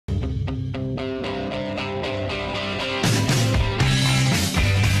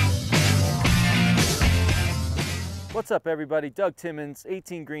What's up, everybody? Doug Timmons,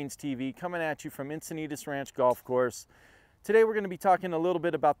 18 Greens TV, coming at you from Encinitas Ranch Golf Course. Today we're going to be talking a little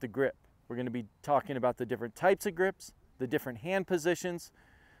bit about the grip. We're going to be talking about the different types of grips, the different hand positions,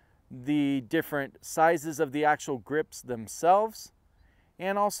 the different sizes of the actual grips themselves,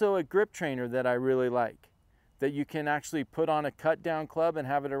 and also a grip trainer that I really like, that you can actually put on a cut down club and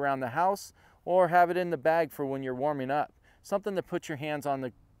have it around the house, or have it in the bag for when you're warming up. Something to put your hands on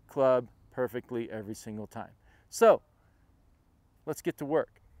the club perfectly every single time. So let's get to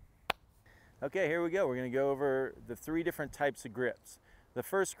work. Okay, here we go. We're going to go over the three different types of grips. The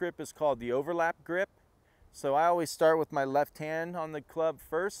first grip is called the overlap grip. So I always start with my left hand on the club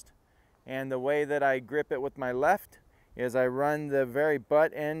first, and the way that I grip it with my left is I run the very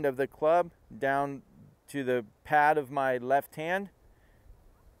butt end of the club down to the pad of my left hand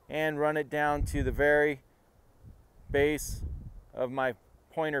and run it down to the very base of my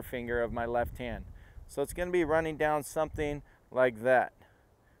pointer finger of my left hand. So it's going to be running down something like that.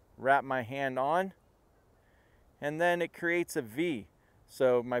 Wrap my hand on, and then it creates a V.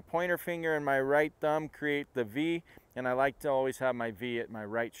 So my pointer finger and my right thumb create the V, and I like to always have my V at my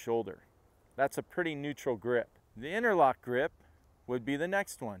right shoulder. That's a pretty neutral grip. The interlock grip would be the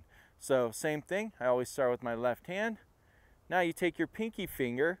next one. So same thing, I always start with my left hand. Now you take your pinky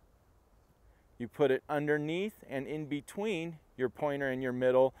finger, you put it underneath and in between your pointer and your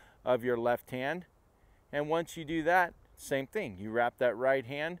middle of your left hand. And once you do that, same thing. You wrap that right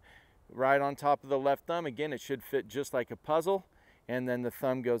hand right on top of the left thumb. Again, it should fit just like a puzzle. And then the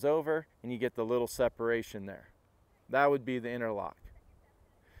thumb goes over and you get the little separation there. That would be the interlock.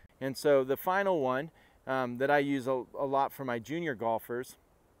 And so the final one that I use a lot for my junior golfers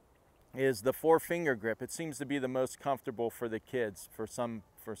is the four-finger grip. It seems to be the most comfortable for the kids for some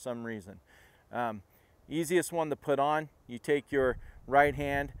reason. Easiest one to put on, you take your right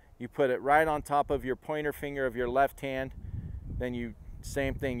hand, you put it right on top of your pointer finger of your left hand, then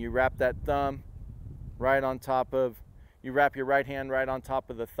same thing, you wrap that thumb right on top of, you wrap your right hand right on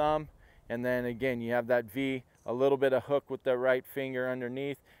top of the thumb, and then again you have that V, a little bit of hook with the right finger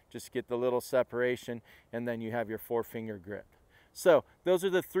underneath, just get the little separation, and then you have your four-finger grip. So those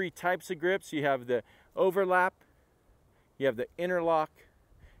are the three types of grips. You have the overlap, you have the interlock,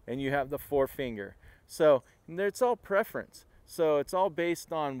 and you have the four-finger. So it's all preference. So it's all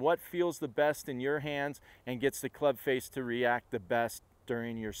based on what feels the best in your hands and gets the club face to react the best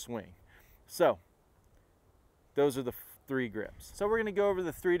during your swing. So those are the three grips. So we're going to go over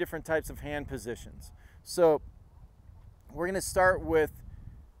the three different types of hand positions. So we're going to start with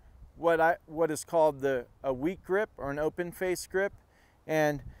what is called a weak grip or an open face grip.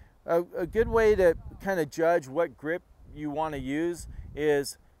 And a good way to kind of judge what grip you want to use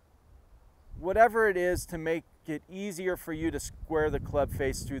is whatever it is to make it easier for you to square the club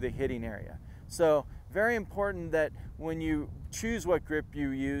face through the hitting area. So very important that when you choose what grip you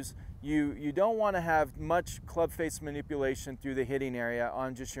use, you don't want to have much club face manipulation through the hitting area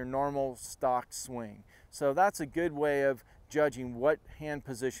on just your normal stock swing. So that's a good way of judging what hand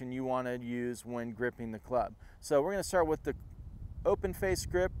position you want to use when gripping the club. So we're going to start with the open face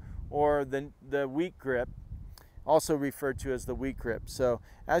grip, or the weak grip, also referred to as the weak grip. So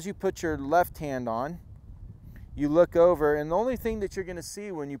as you put your left hand on, you look over, and the only thing that you're going to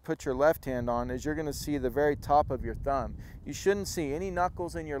see when you put your left hand on is you're going to see the very top of your thumb. You shouldn't see any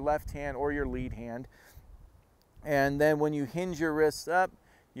knuckles in your left hand or your lead hand. And then when you hinge your wrists up,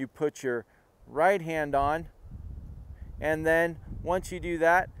 you put your right hand on, and then once you do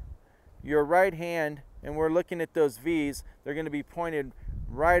that, your right hand, and we're looking at those V's, they're going to be pointed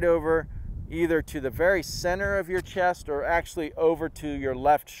right over either to the very center of your chest or actually over to your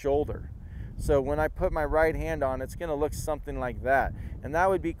left shoulder. So when I put my right hand on, it's going to look something like that. And that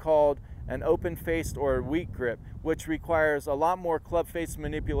would be called an open-faced or a weak grip, which requires a lot more club face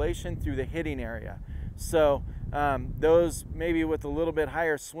manipulation through the hitting area. So those maybe with a little bit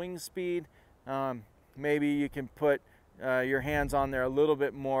higher swing speed, maybe you can put your hands on there a little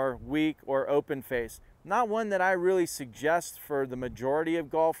bit more weak or open face. Not one that I really suggest for the majority of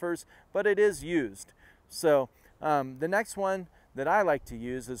golfers, but it is used. So the next one that I like to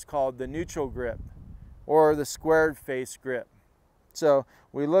use is called the neutral grip or the squared face grip. So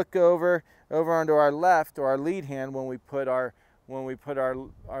we look over onto our left or our lead hand when we put our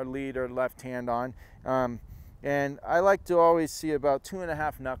lead or left hand on, and I like to always see about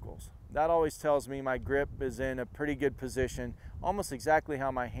 2.5 knuckles. That always tells me my grip is in a pretty good position, almost exactly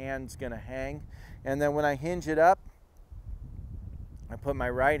how my hand's going to hang. And then when I hinge it up, I put my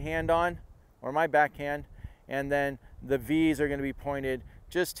right hand on, or my backhand, and then the V's are going to be pointed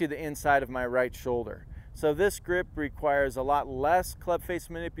just to the inside of my right shoulder. So this grip requires a lot less club face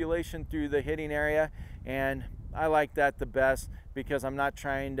manipulation through the hitting area, and I like that the best because I'm not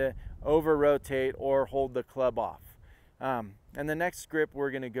trying to over rotate or hold the club off. And the next grip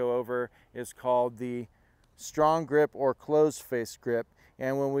we're going to go over is called the strong grip or closed face grip.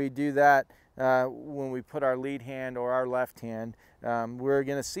 And when we do that, when we put our lead hand or our left hand, we're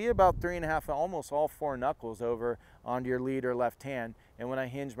going to see about 3.5, almost all 4 knuckles over onto your lead or left hand. And when I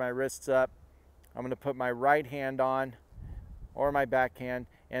hinge my wrists up, I'm going to put my right hand on or my backhand,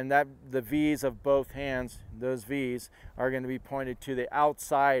 and that the V's of both hands, those V's, are going to be pointed to the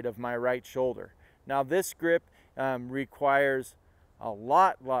outside of my right shoulder. Now this grip requires a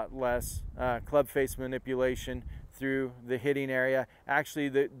lot less club face manipulation through the hitting area. Actually,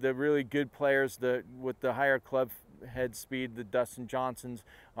 the really good players with the higher club head speed, the Dustin Johnsons,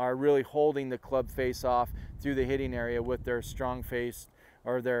 are really holding the club face off through the hitting area with their strong face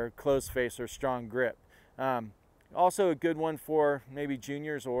or their closed face or strong grip. Also a good one for maybe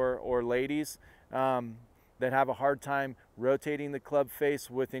juniors or ladies that have a hard time rotating the club face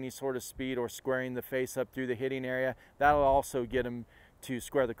with any sort of speed or squaring the face up through the hitting area. That'll also get them to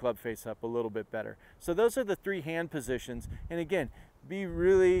square the club face up a little bit better. So those are the 3 hand positions. And again, be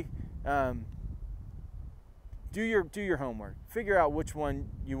really do your homework. Figure out which one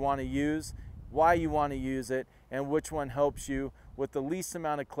you want to use, why you want to use it, and which one helps you with the least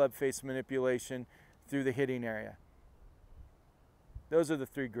amount of club face manipulation through the hitting area. Those are the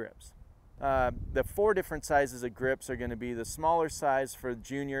 3 grips. The 4 different sizes of grips are going to be the smaller size for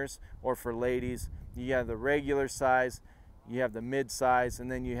juniors or for ladies. You have the regular size, you have the mid size,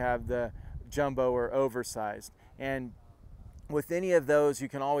 and then you have the jumbo or oversized. And with any of those, you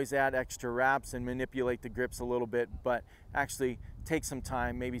can always add extra wraps and manipulate the grips a little bit, but actually take some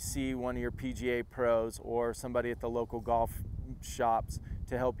time, maybe see one of your PGA pros or somebody at the local golf shops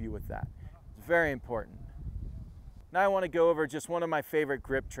to help you with that. It's very important. Now I want to go over just one of my favorite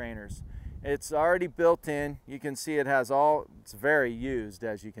grip trainers. It's already built in. You can see it has it's very used,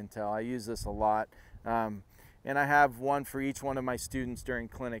 as you can tell. I use this a lot. And I have one for each one of my students during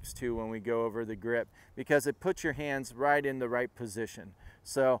clinics too when we go over the grip, because it puts your hands right in the right position.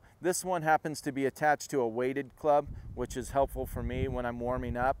 So this one happens to be attached to a weighted club, which is helpful for me when I'm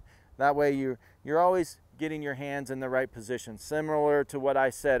warming up. That way you're always getting your hands in the right position. Similar to what I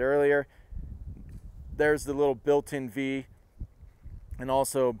said earlier, there's the little built-in V and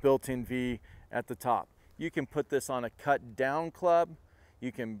also built-in V at the top. You can put this on a cut down club.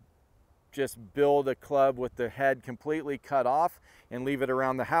 You can just build a club with the head completely cut off and leave it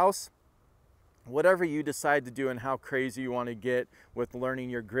around the house. Whatever you decide to do and how crazy you want to get with learning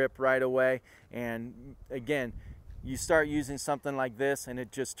your grip right away. And again, you start using something like this and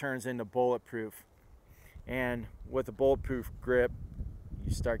it just turns into bulletproof. And with a bulletproof grip,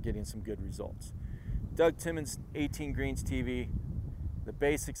 you start getting some good results. Doug Timmons, 18 Greens TV, the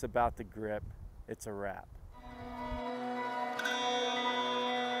basics about the grip. It's a wrap.